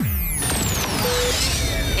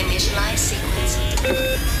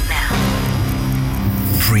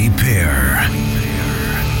Prepare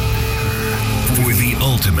for the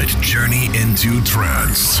ultimate journey into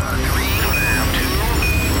trance.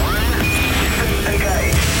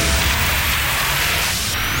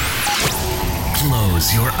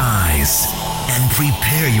 Close your eyes and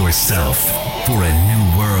prepare yourself for a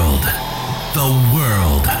new world. The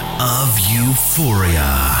world of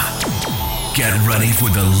Euphoria. Get ready for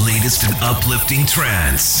the latest in uplifting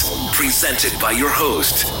trance. Presented by your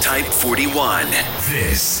host, Type 41.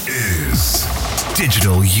 This is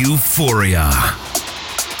Digital Euphoria.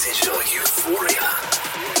 Digital Euphoria.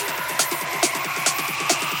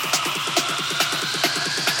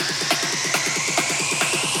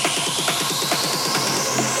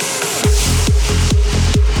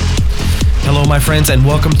 Hello, my friends, and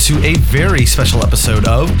welcome to a very special episode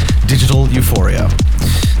of Digital Euphoria.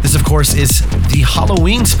 This, of course, is the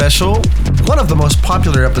Halloween special, one of the most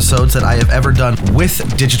popular episodes that I have ever done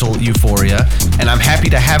with Digital Euphoria, and I'm happy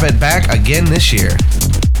to have it back again this year.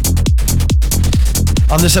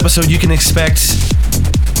 On this episode, you can expect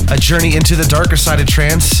a journey into the darker side of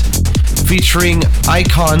trance, featuring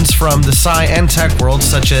icons from the Psy and tech world,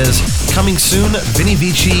 such as Coming Soon, Vinny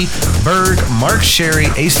Vici, Bird, Mark Sherry,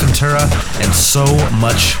 Ace Ventura, and so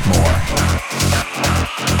much more.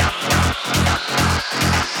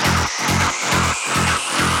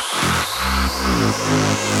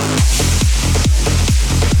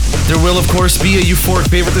 There will, of course, be a euphoric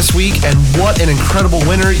favorite this week, and what an incredible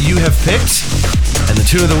winner you have picked. And the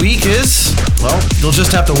tune of the week is, well, you'll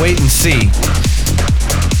just have to wait and see.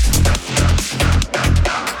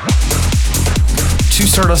 To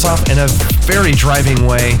start us off in a very driving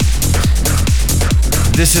way,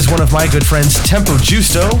 this is one of my good friends, Tempo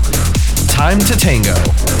Giusto, Time to Tango,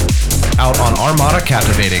 out on Armada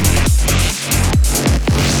Captivating.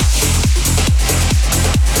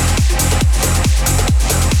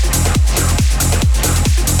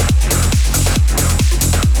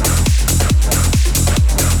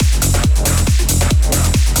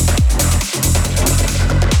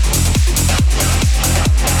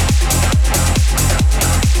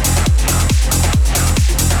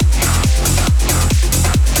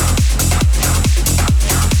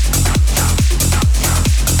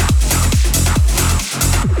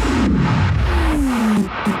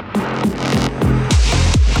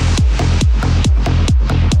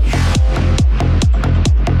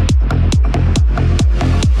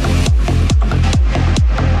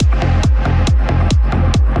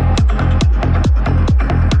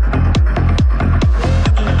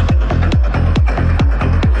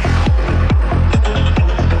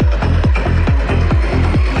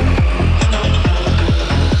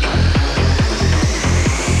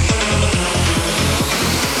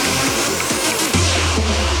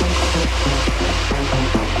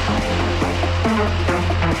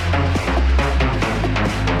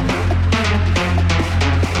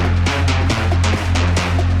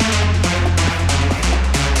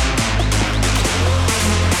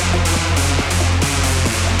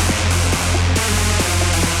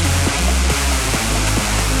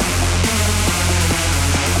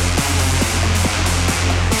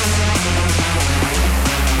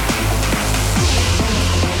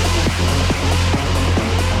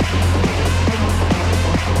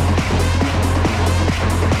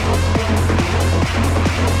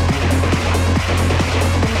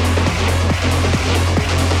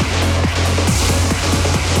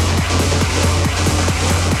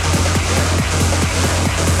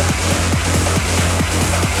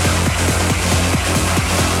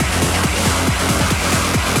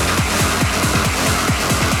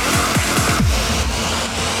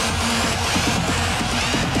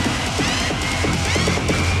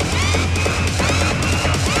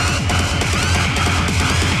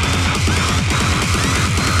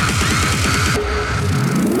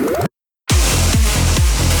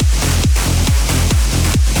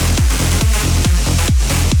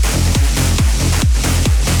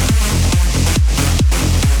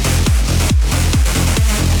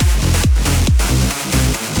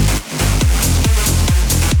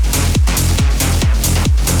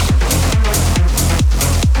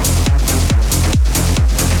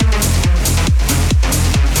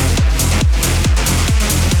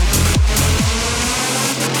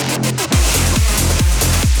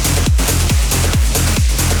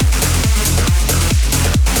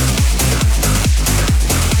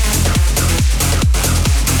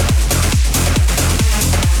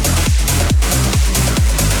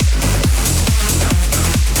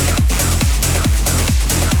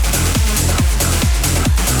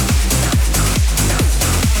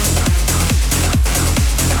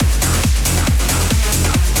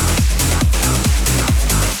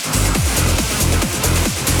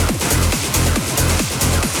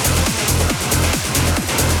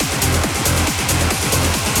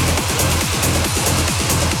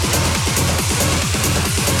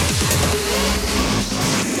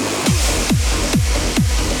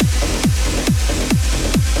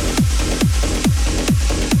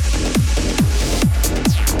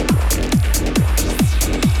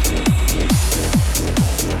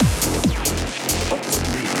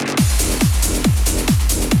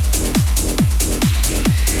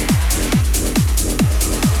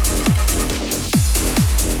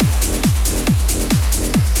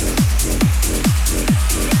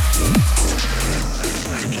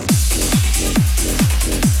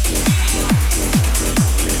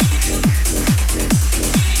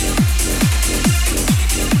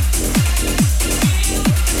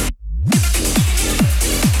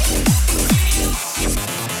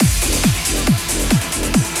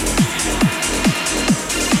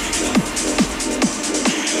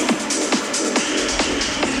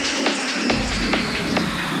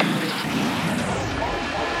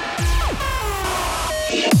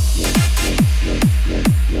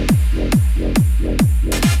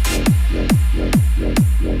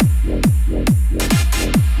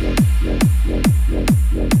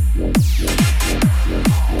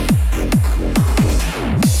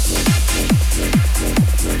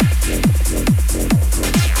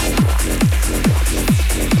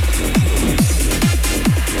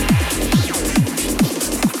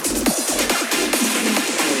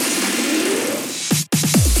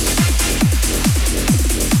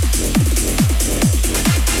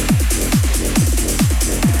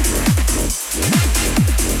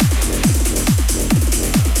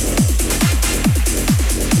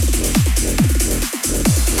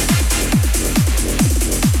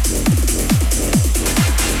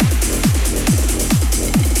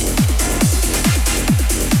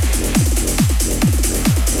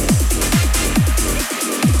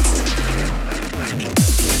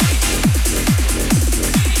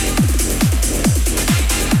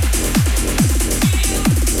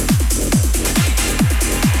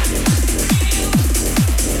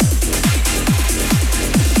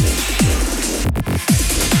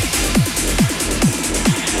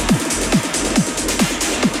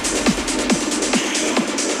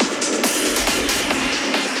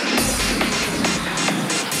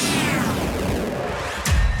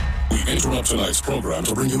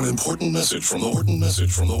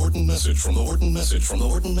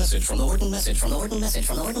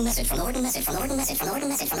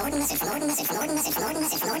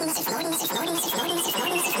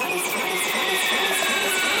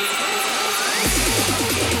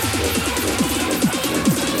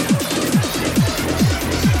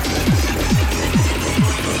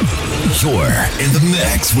 You're in the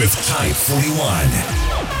mix with Type 41.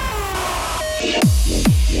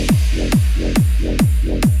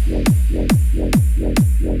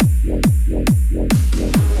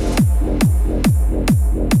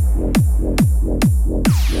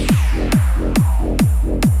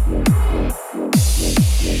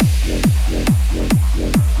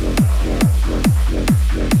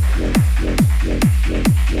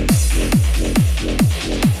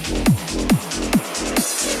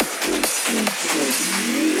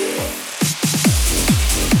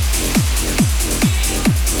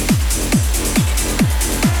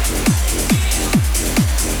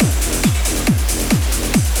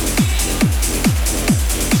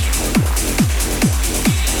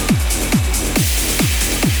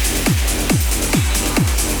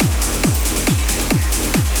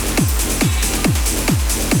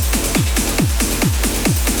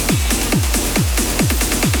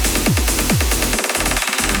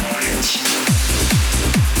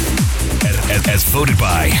 Voted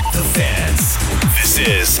by the fans. This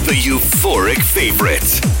is the Euphoric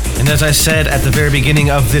Favorite. And as I said at the very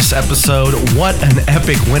beginning of this episode, what an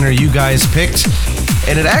epic winner you guys picked.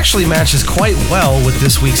 And it actually matches quite well with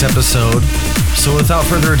this week's episode. So without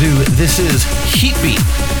further ado, this is Heatbeat,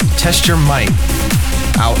 Test Your Might.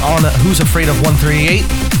 Out on Who's Afraid of 138.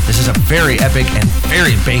 This is a very epic and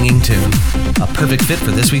very banging tune. A perfect fit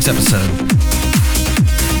for this week's episode.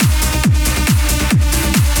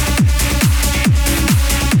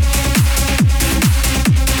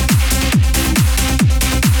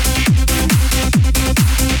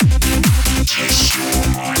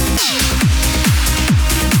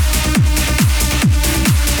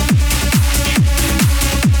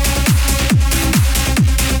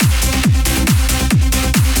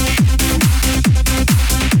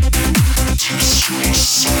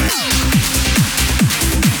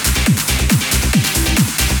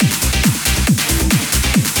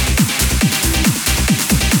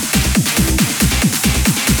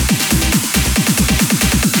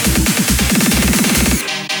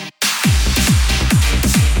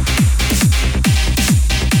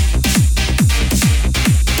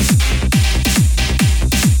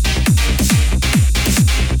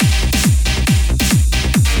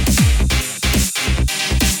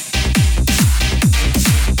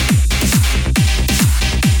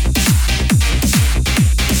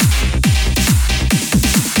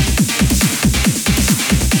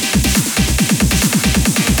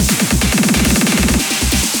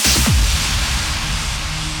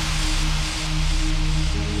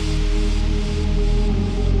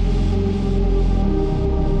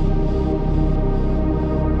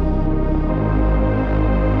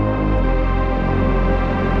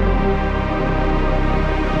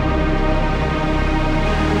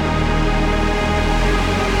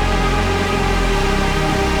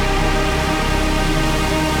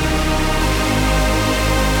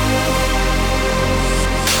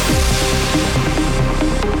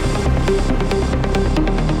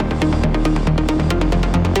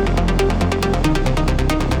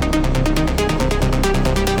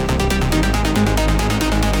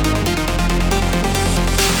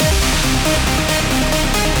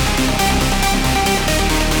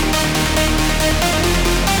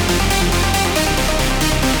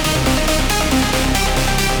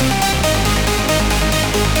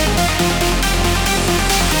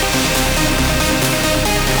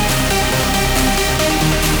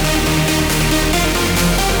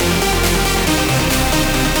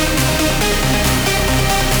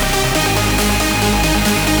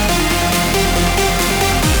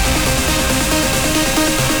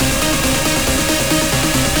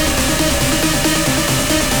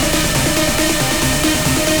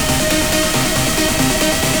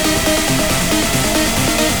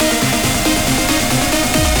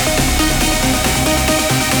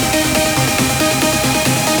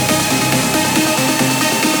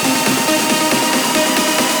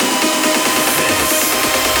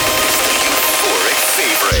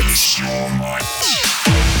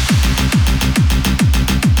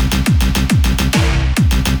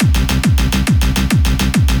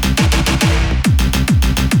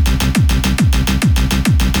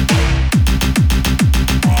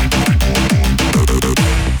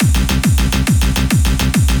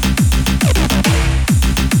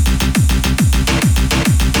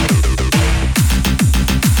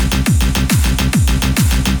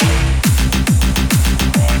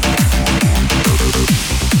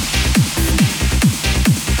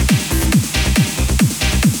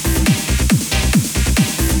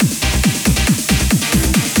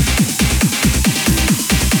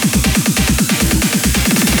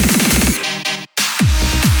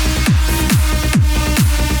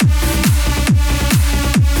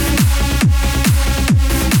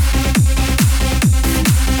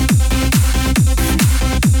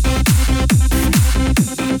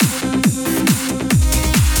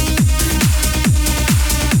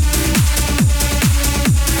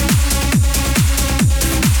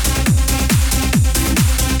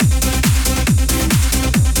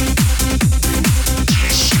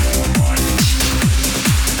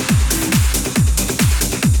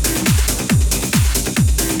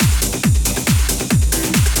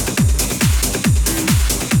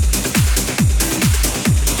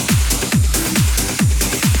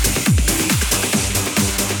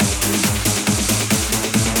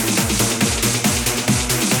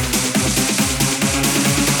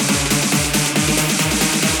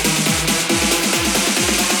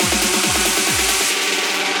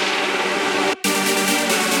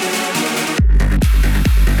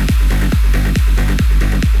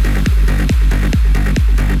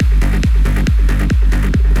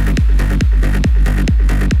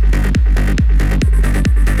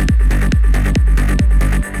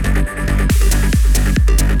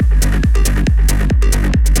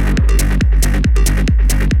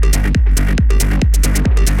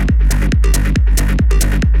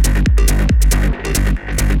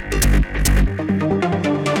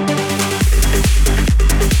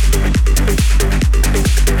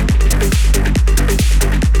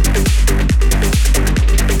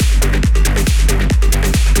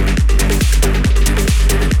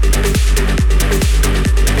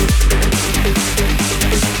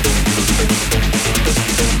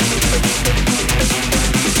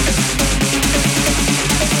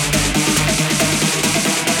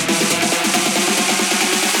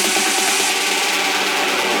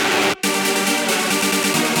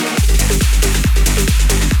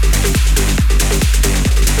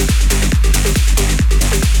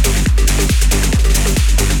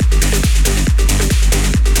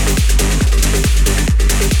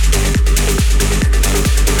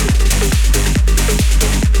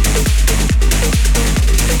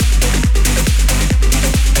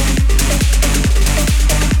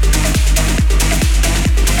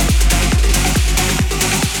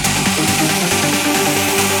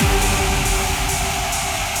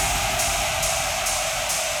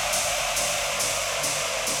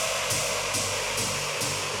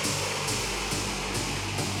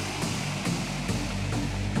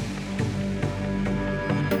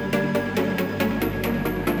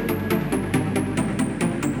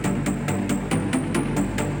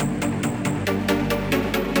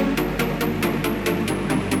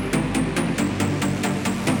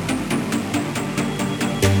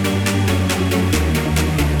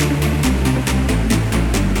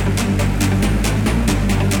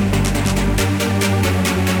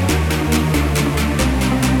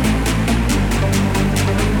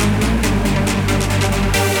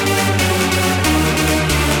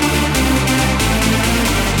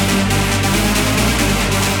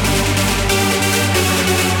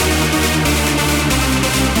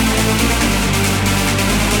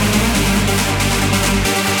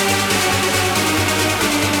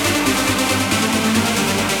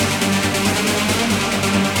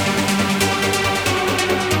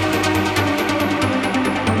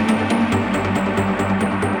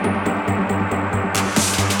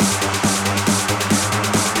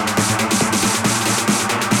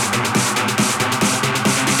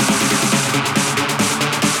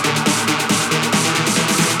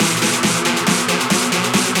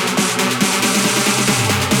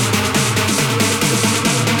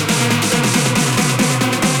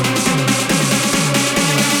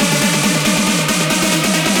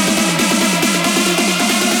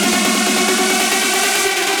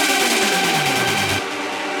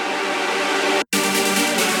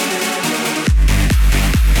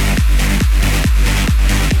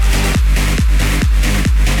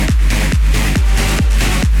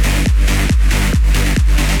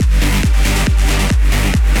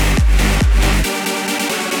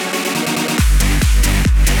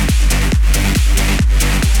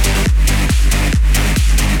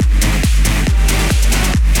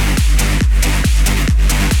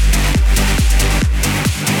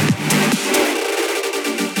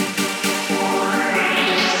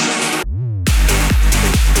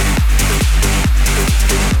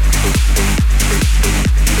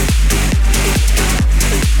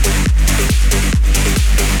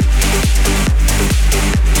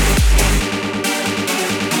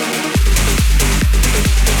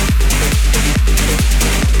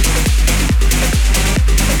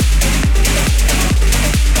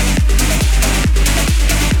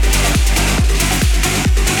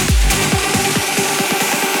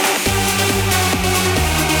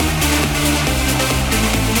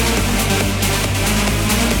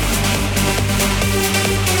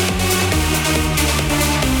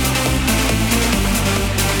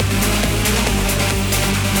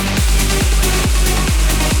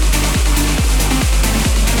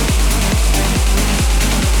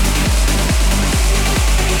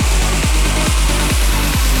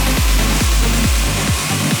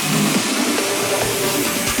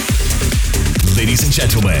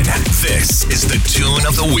 gentlemen, this is the Tune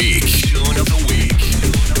of the Week. Tune of the Week.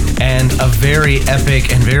 And a very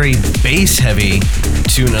epic and very bass-heavy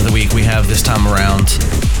Tune of the Week we have this time around.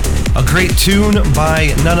 A great tune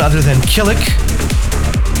by none other than Killick.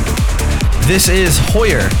 This is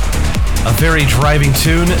Hoyer, a very driving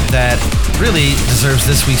tune that really deserves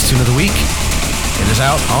this week's Tune of the Week. It is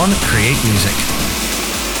out on Create Music.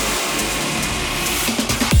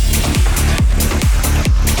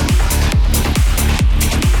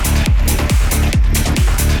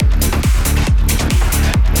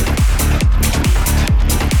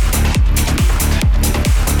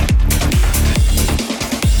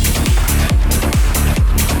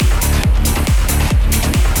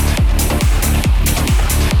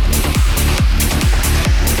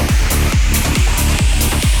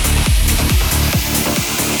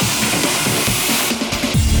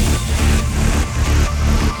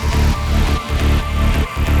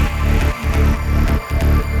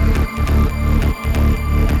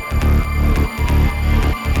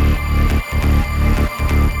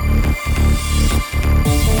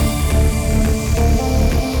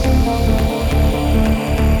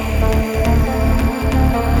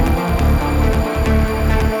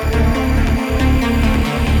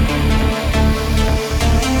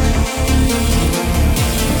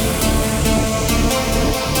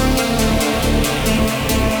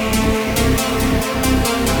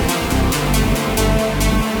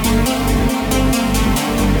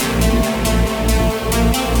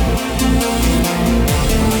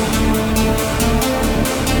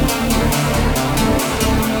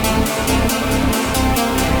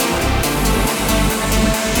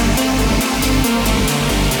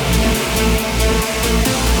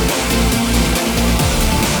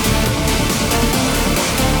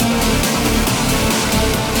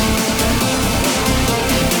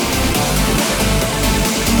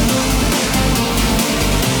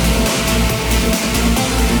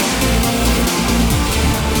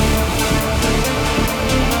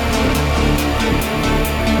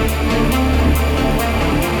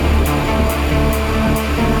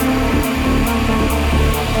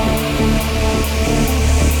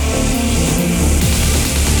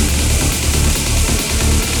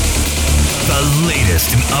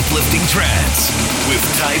 Uplifting trance with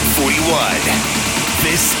Type 41.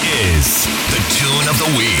 This is the Tune of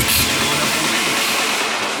the Week.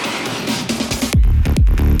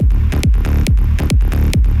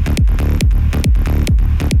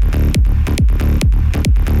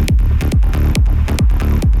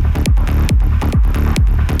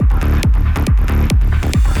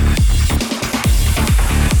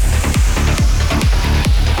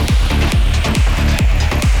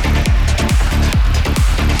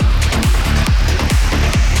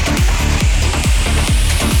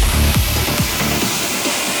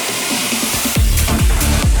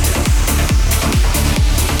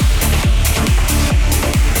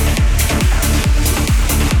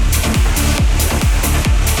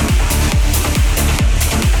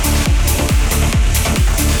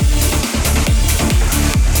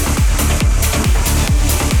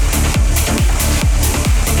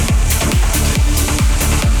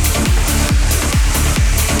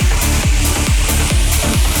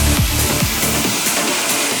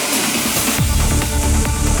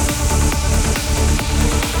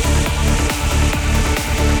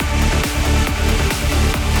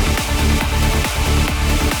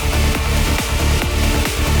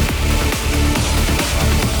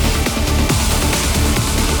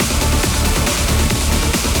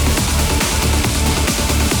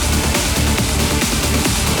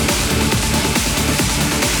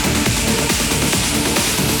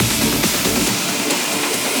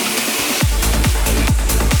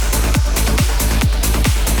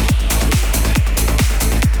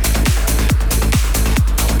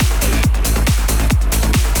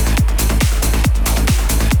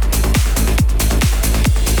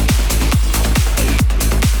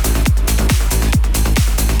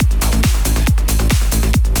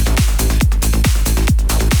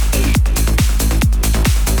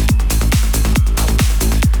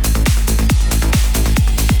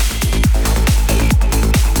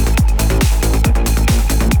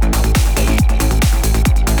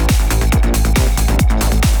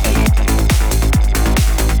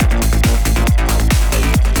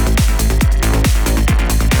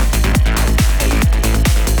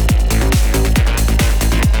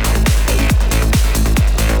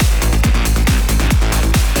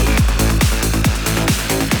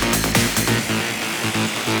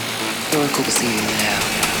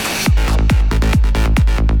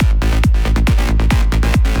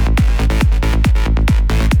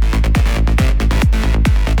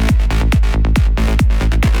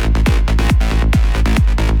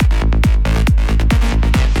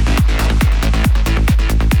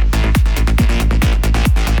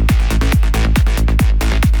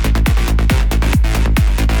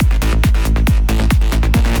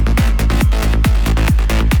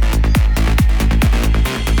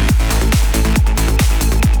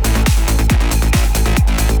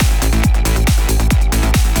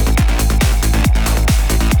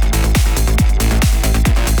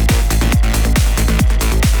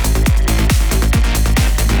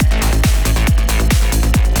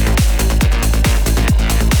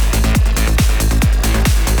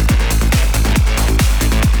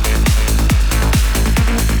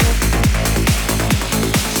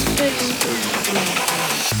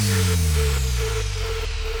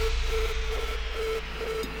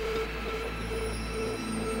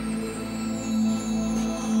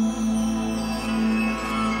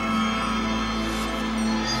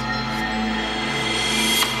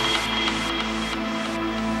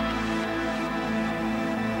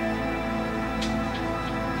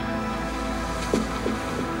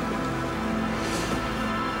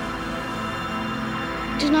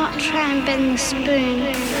 try and bend the spoon.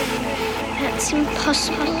 That's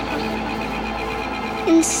impossible.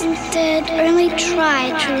 Instead, only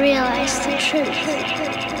try to realize the truth.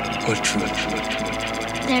 What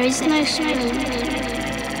truth? There is no spoon.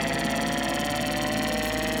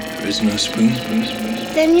 There is no spoon?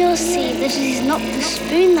 Then you'll see that it is not the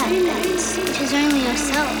spoon that bends, it is only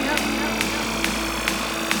yourself.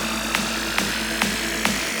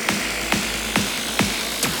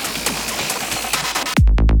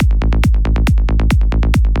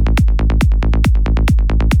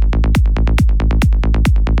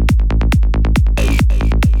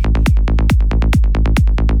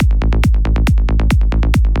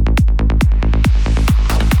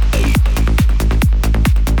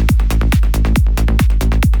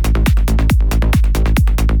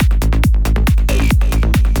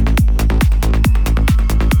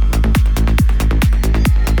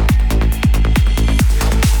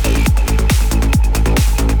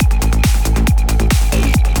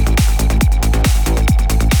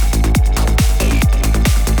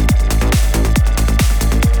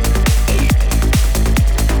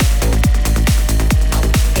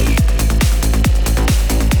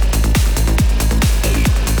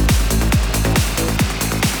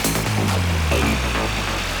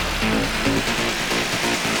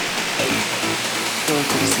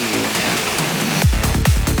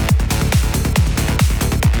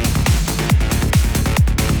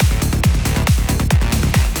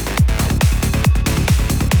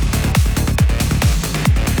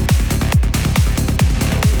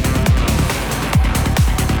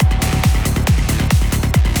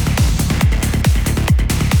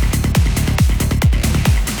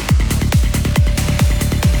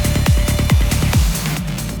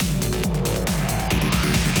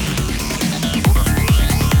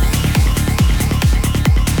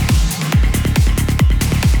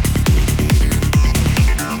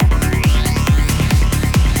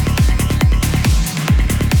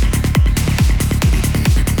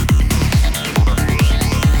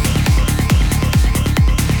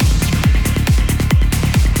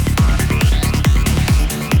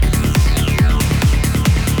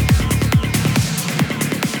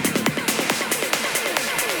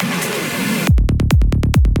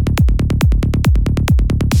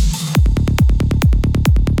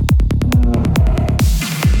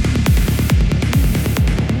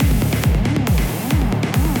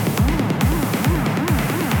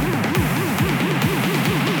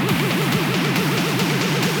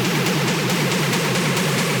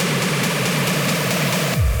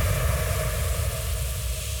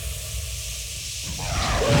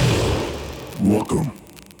 Welcome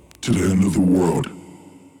to the end of the world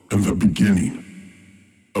and the beginning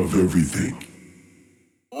of everything.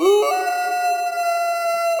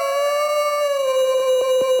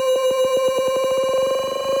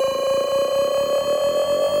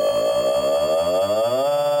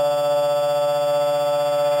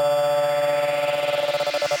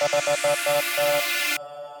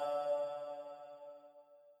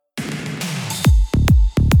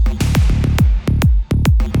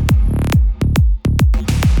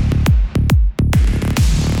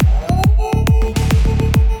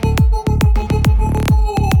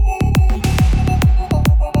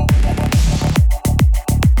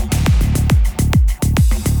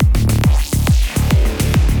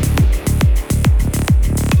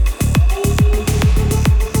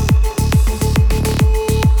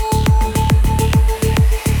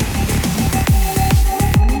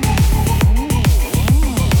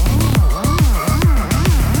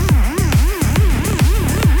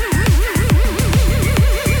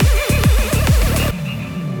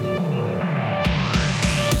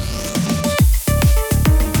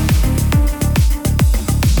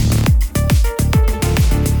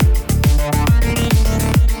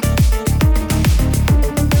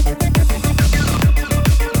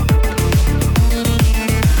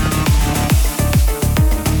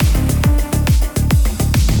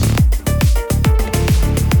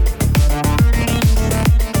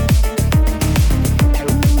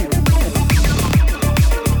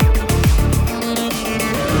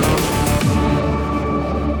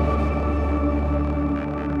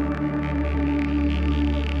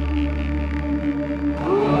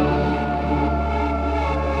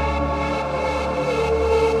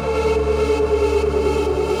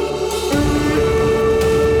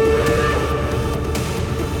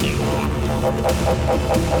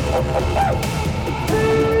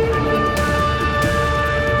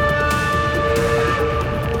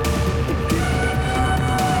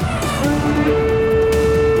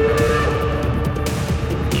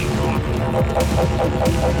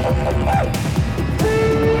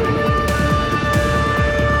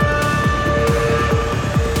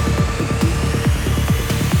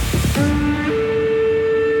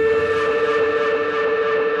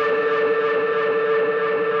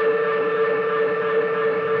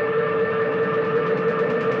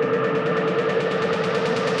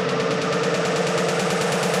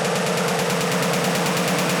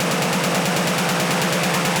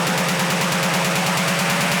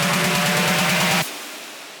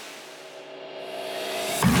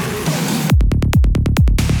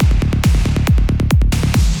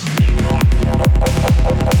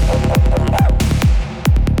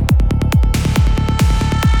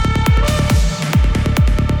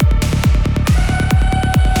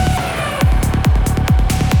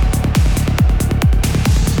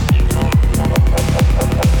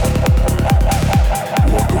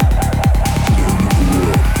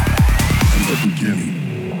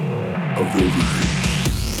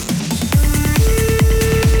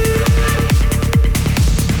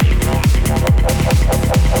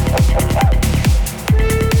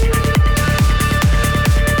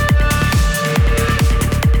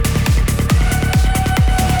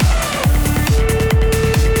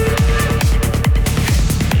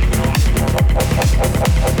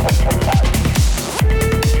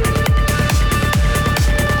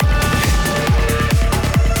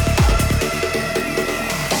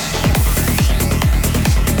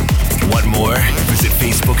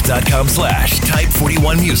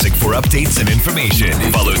 Facebook.com/Type41Music for updates and information.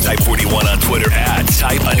 Follow Type 41 on Twitter at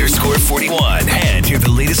Type_41. And hear the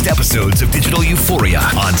latest episodes of Digital Euphoria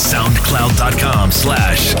on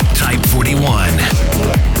SoundCloud.com/Type41.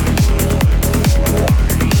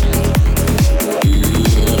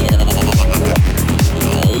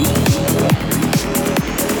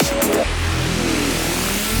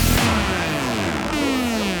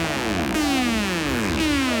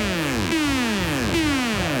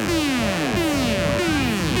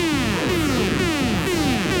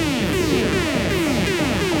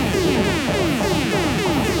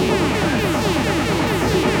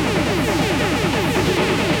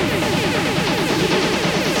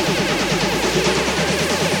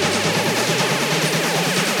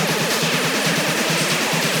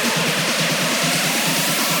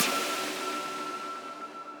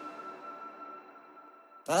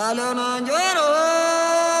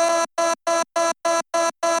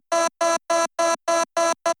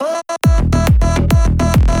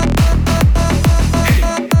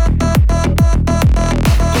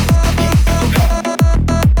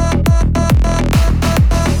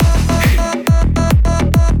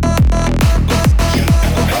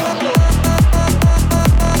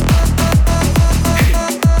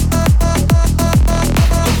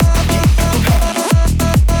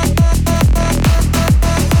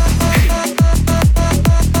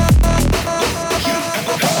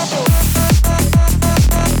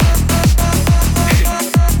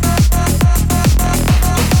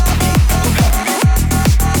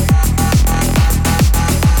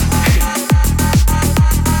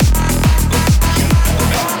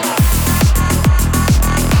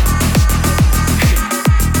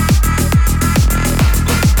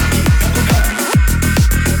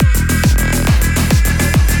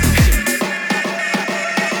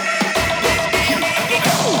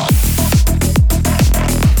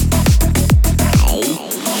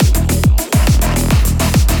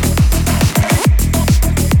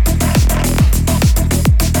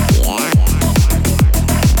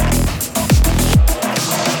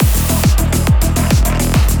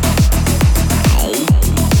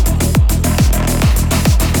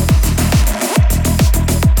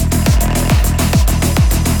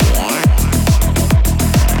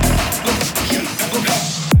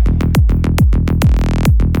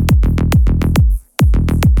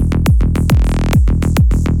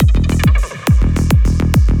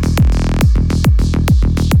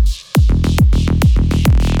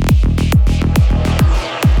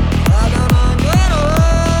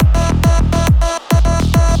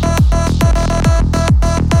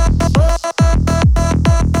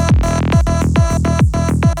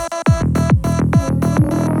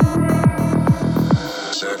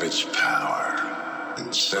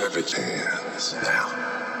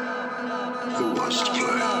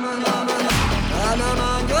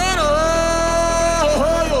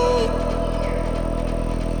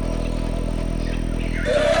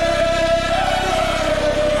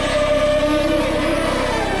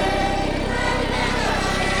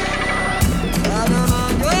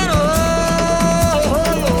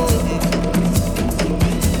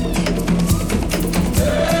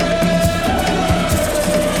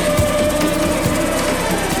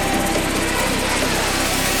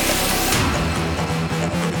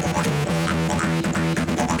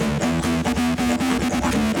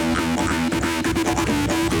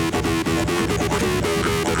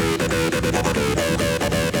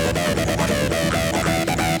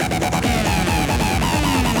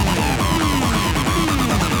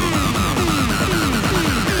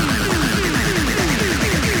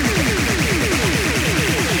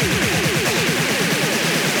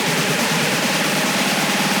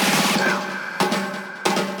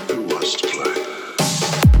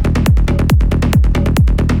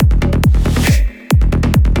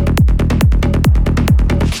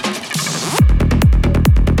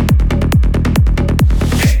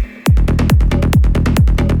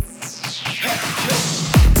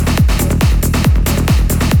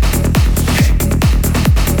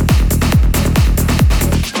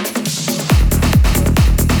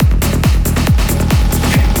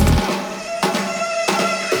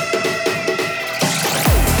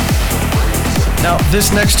 This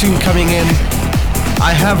next tune coming in,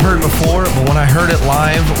 I have heard before, but when I heard it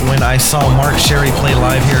live, when I saw Mark Sherry play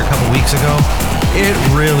live here a couple weeks ago, it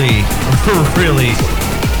really, really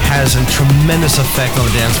has a tremendous effect on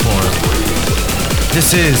the dance floor.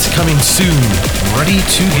 This is coming soon, Ready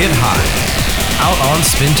to Get High, out on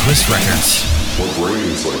Spin Twist Records. What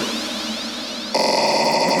Rain's like?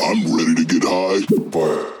 I'm ready to get high,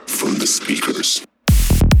 but from the speakers.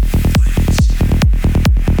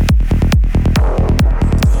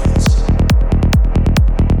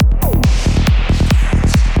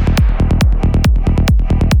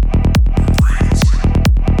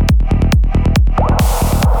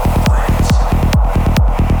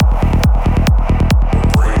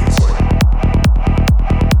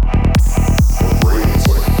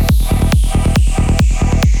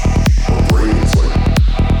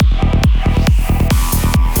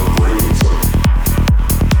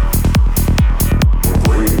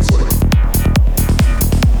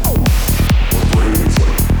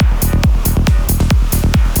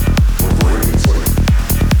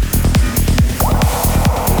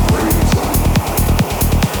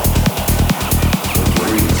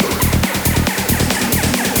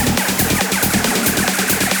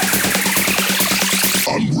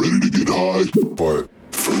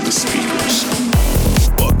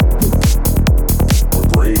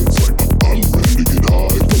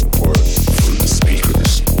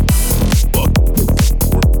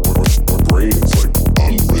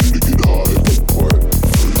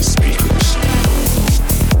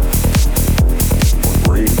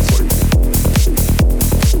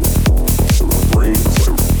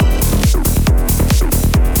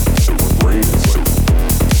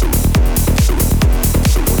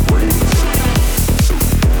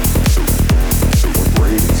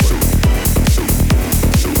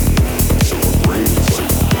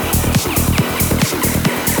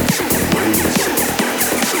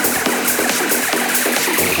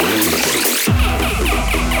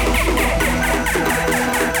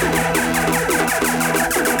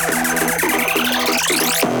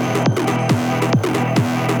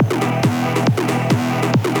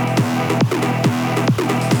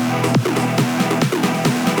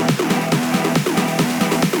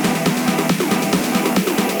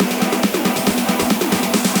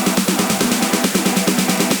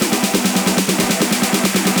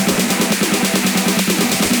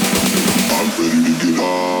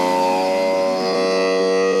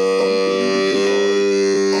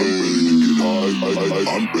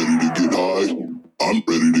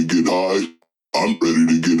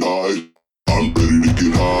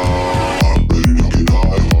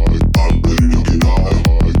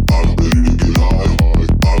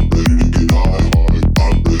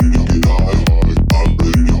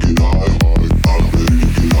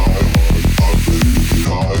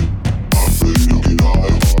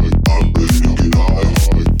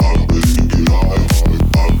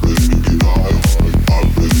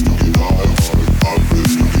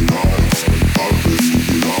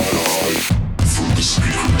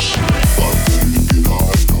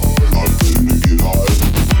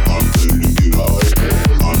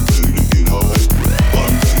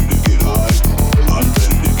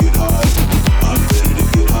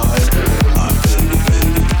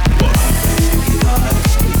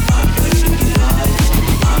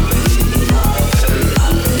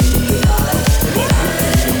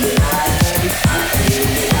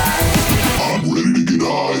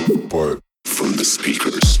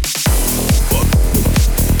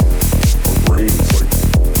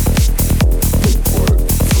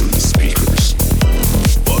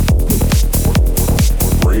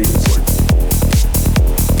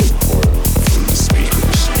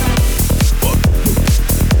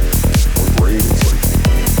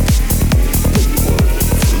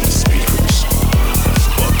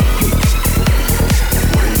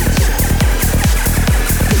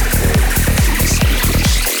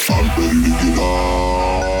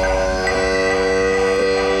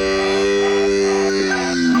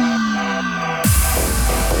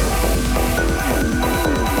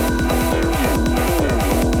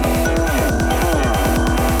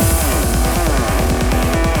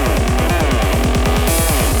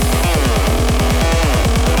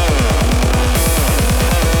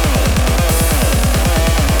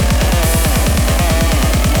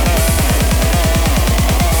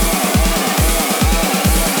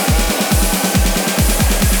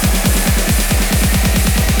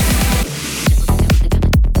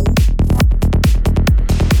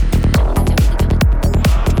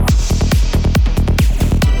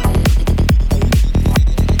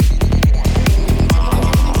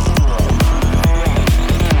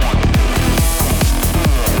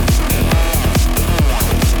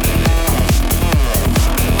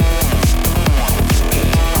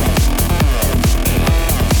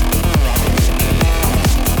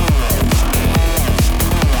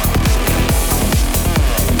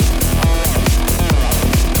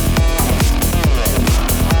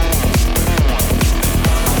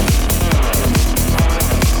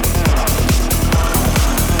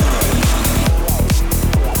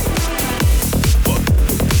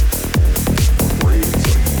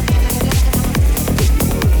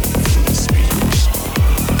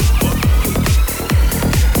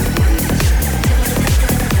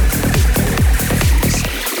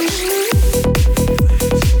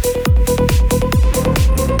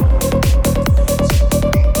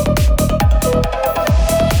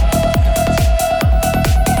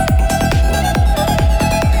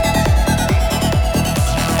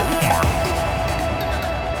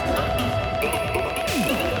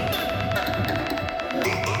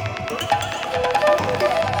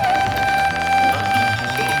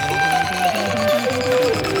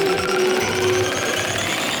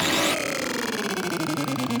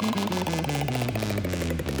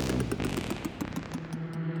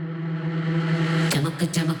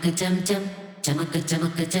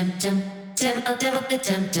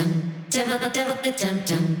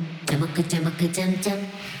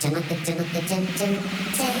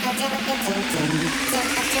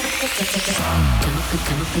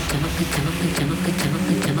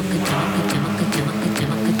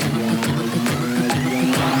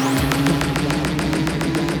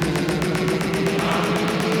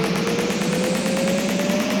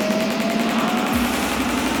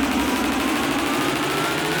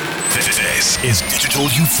 This is Digital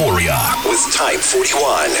Euphoria with Type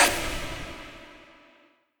 41.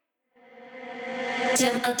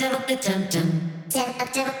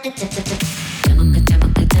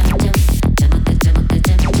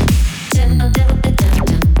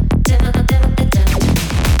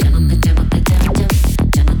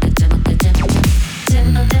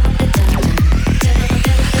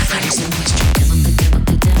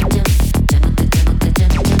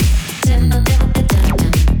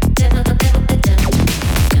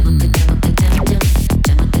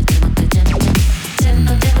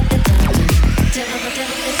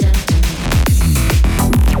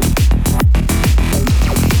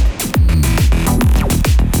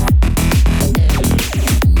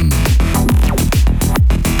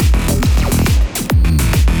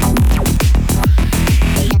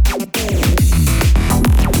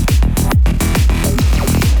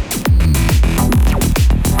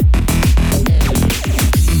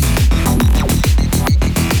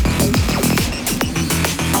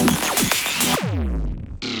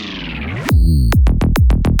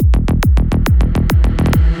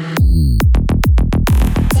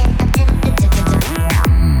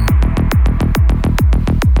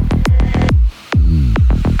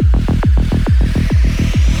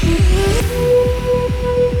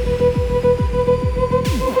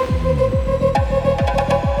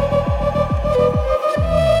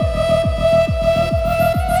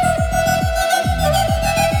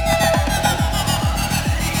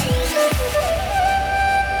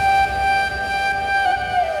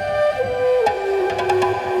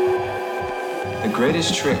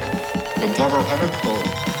 greatest trick the devil ever pulled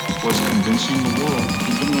was convincing the world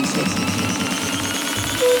he didn't exist.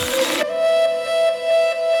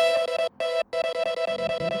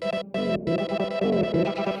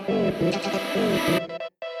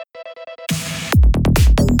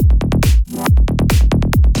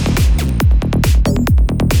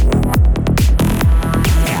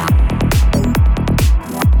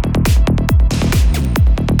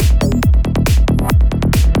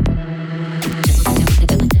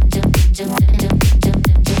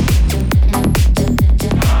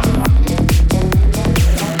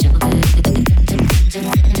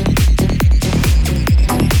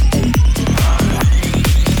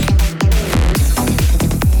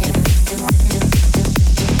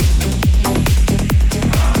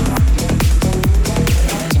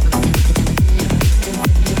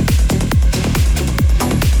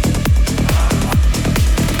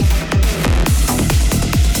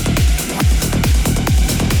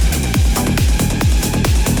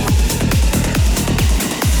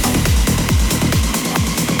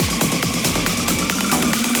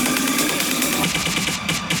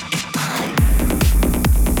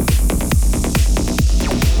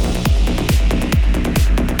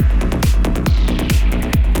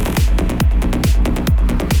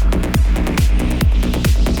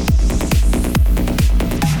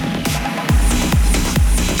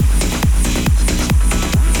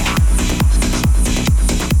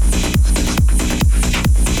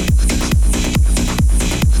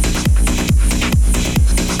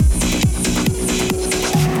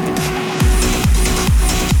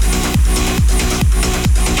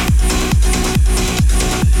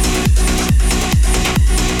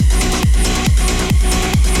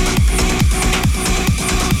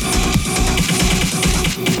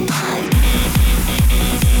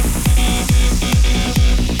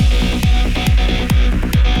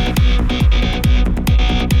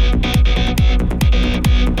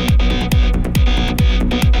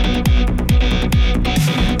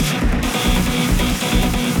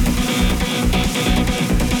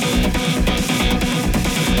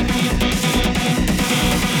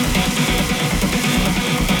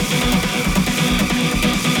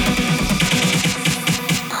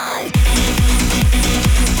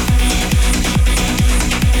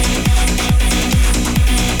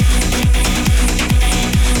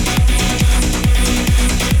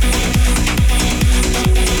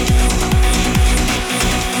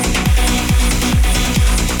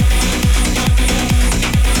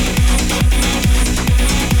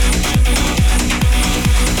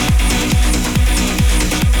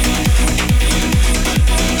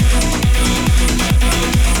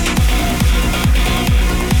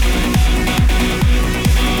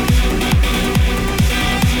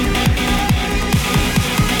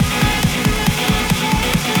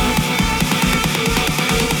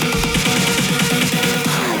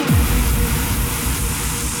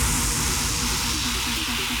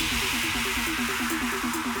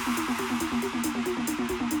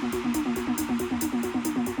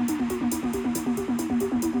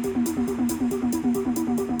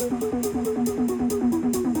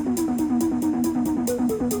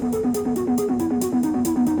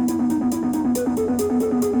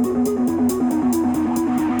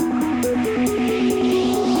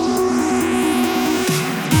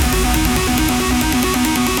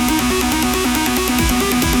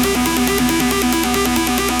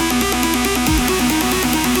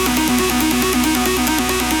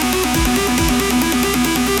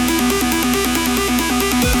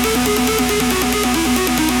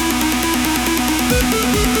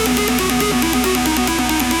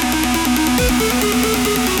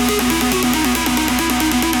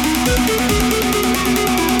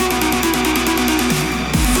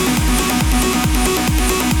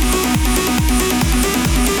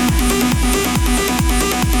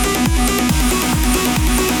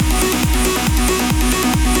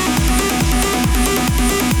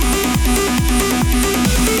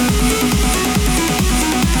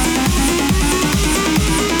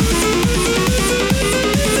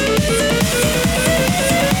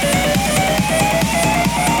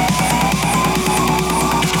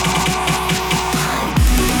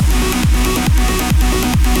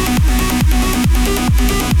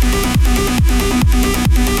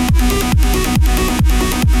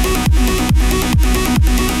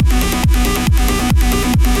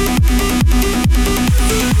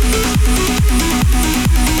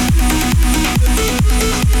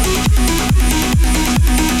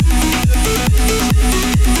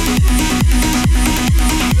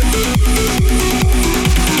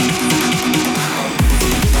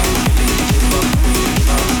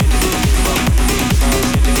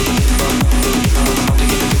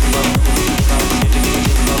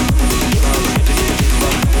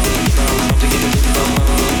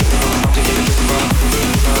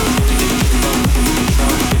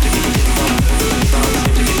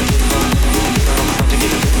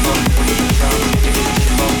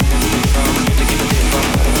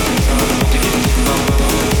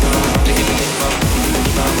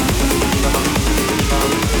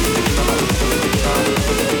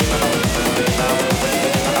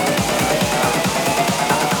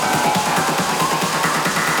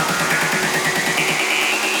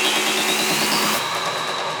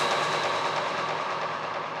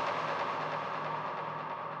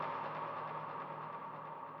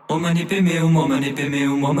 Omani pemeum, omani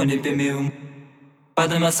pemeum, omani pemeum.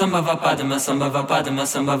 Padma sambhava, padma sambhava, padma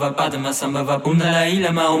sambhava, padma sambhava. Dalai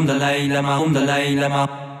lama, Dalai lama, Dalai lama.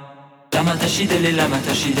 Lama tashidele, lama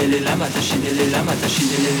tashidele, lama tashidele, lama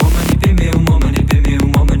tashidele. Omani pemeum, omani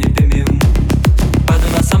pemeum, omani pemeum.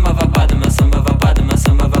 Padma sambhava, padma sambhava, padma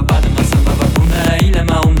sambhava, padma sambhava. Dalai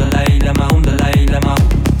lama, Dalai lama, Dalai lama.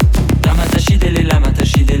 Lama tashidele, lama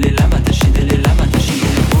tashidele, lama tashidele, lama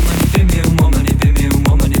tashidele. Omani pemeum, omani pemeum,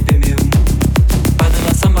 omani pemeum.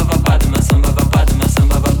 Padma sambhava, padma sambhava, padma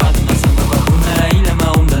sambhava, padma sambhava. Dalai lama,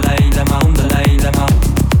 Dalai lama, Dalai lama.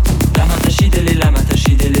 Lama tashidele, lama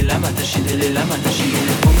tashidele, lama tashidele, lama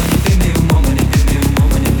tashidele. Omani pemeum, omani pemeum,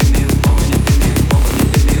 omani pemeum, omani pemeum, omani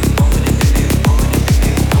pemeum, omani pemeum, omani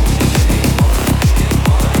pemeum,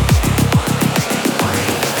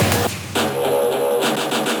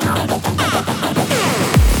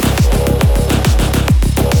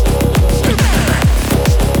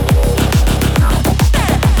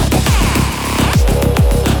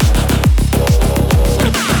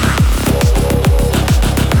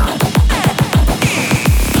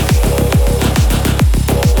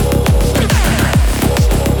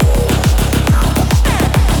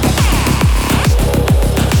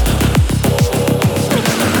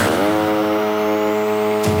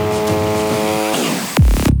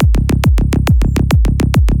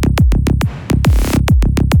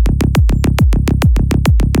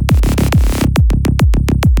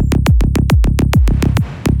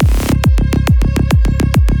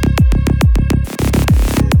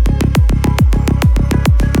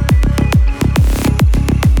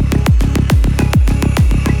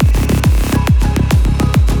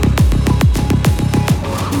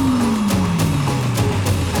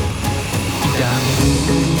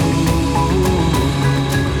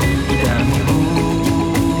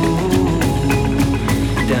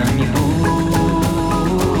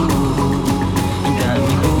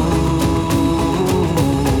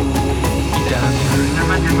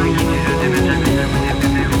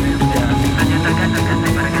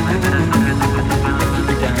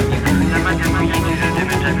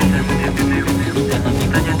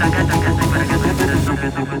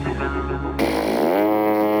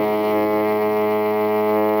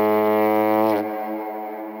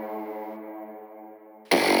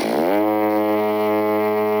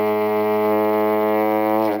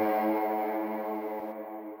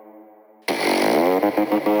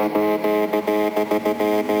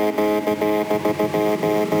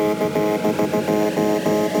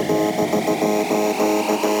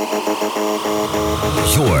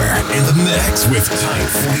 You're in the mix with Type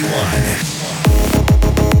 41.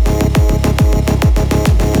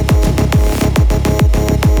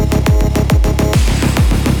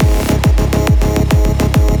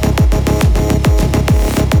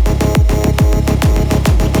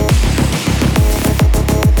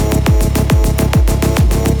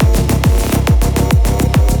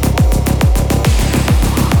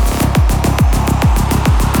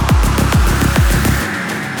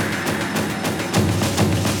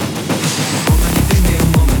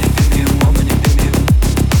 omani pemeum, omani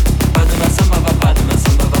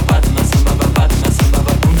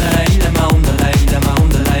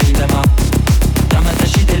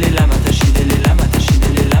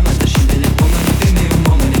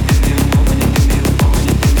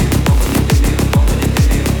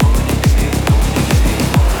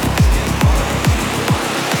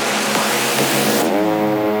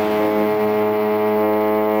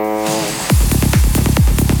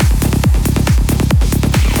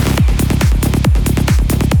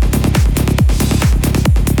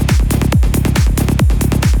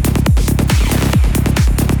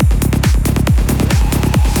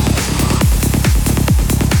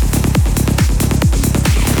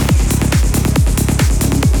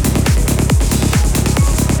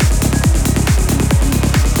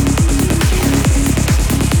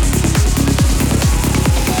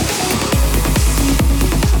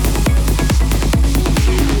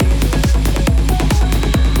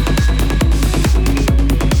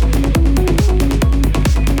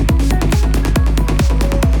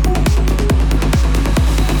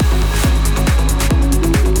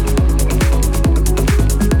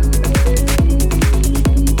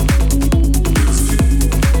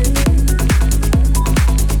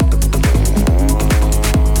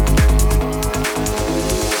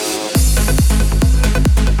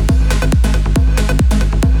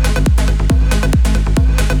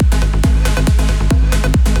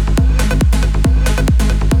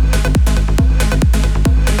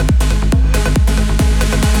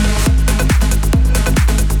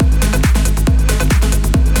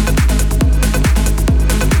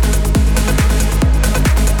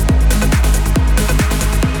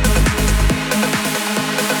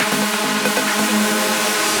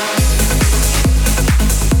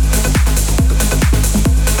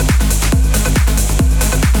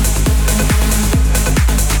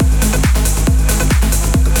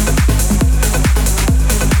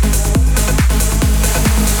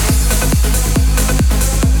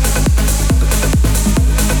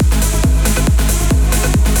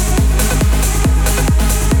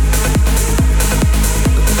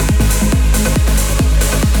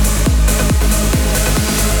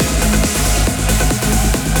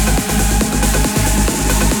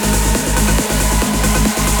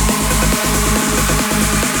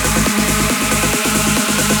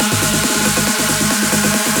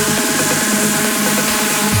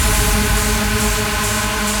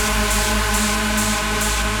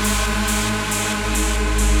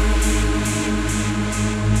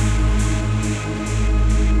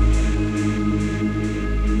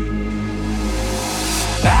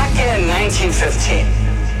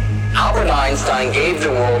 1915, Albert Einstein gave the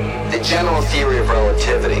world the general theory of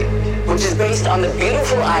relativity, which is based on the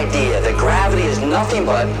beautiful idea that gravity is nothing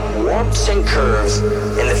but warps and curves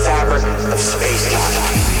in the fabric of space-time.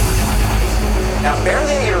 Now,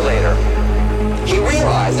 barely a year later, he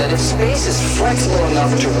realized that if space is flexible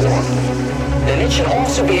enough to warp, then it should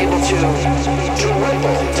also be able to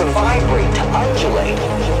ripple, to vibrate, to undulate.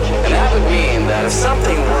 And that would mean that if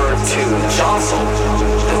something were to jostle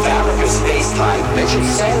the fabric of space-time, it should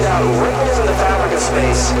send out ripples in the fabric of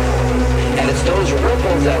space. And it's those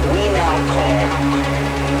ripples that we now call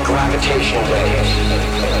gravitational waves.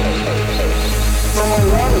 For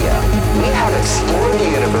millennia, we have explored the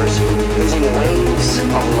universe using waves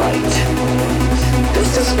of light.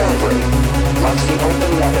 This discovery marks the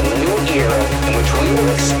opening up in the new era in which we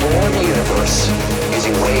will explore the universe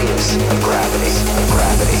using waves of gravity, of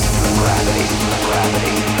gravity, of gravity, of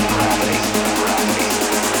gravity, of gravity,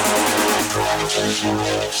 of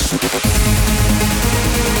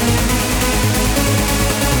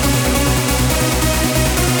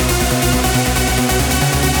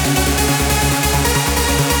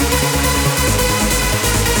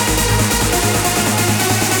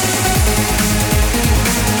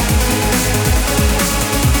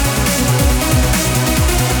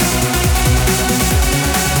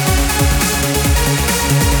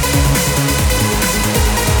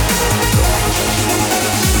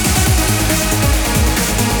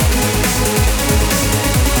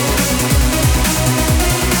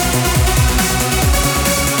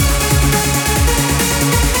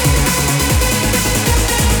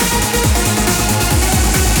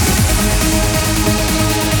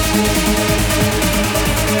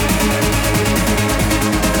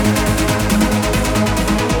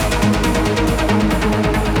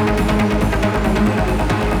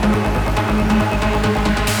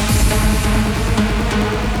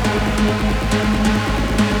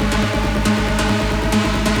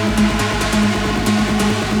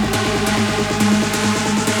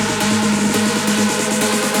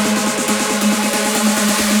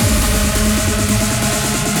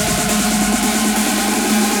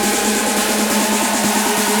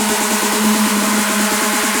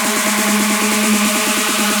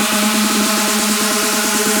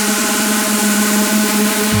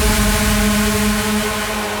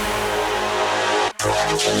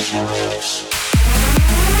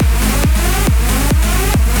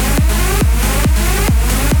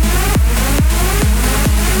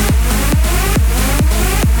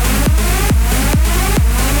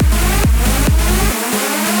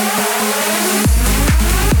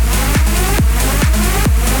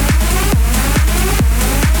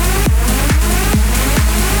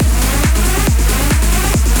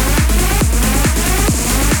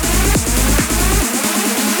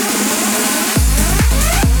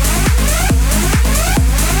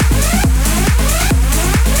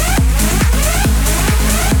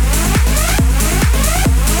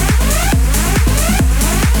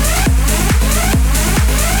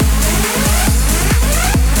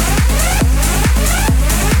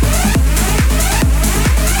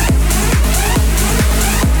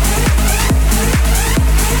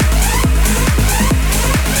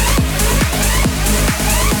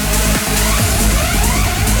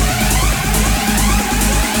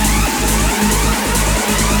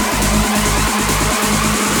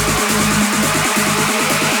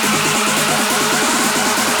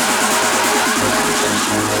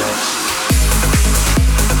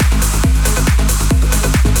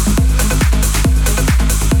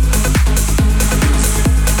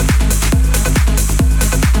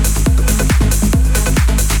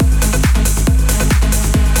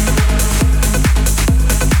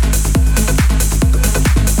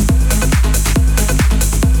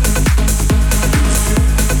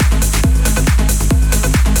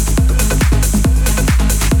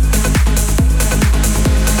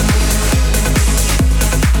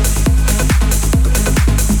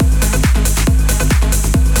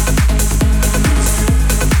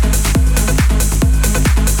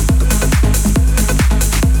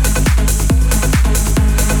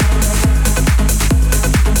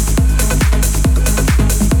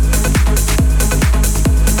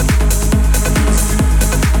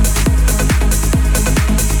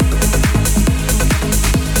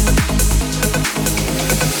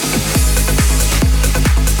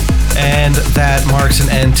that marks an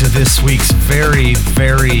end to this week's very,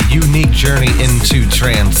 very unique journey into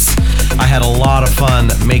trance. I had a lot of fun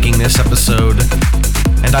making this episode,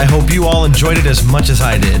 and I hope you all enjoyed it as much as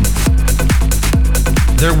I did.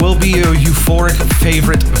 There will be a euphoric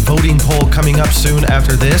favorite voting poll coming up soon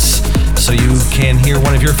after this, so you can hear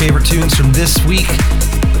one of your favorite tunes from this week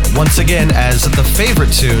once again as the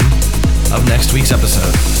favorite tune of next week's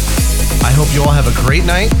episode. I hope you all have a great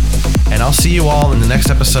night, and I'll see you all in the next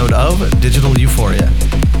episode of Digital Euphoria.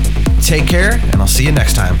 Take care, and I'll see you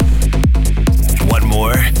next time. Want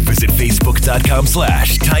more? Visit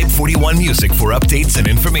Facebook.com/Type41Music for updates and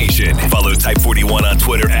information. Follow Type41 on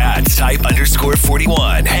Twitter at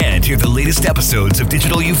Type_41. And hear the latest episodes of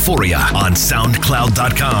Digital Euphoria on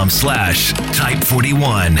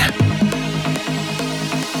SoundCloud.com/Type41.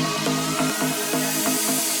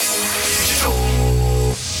 Digital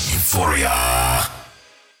Euphoria.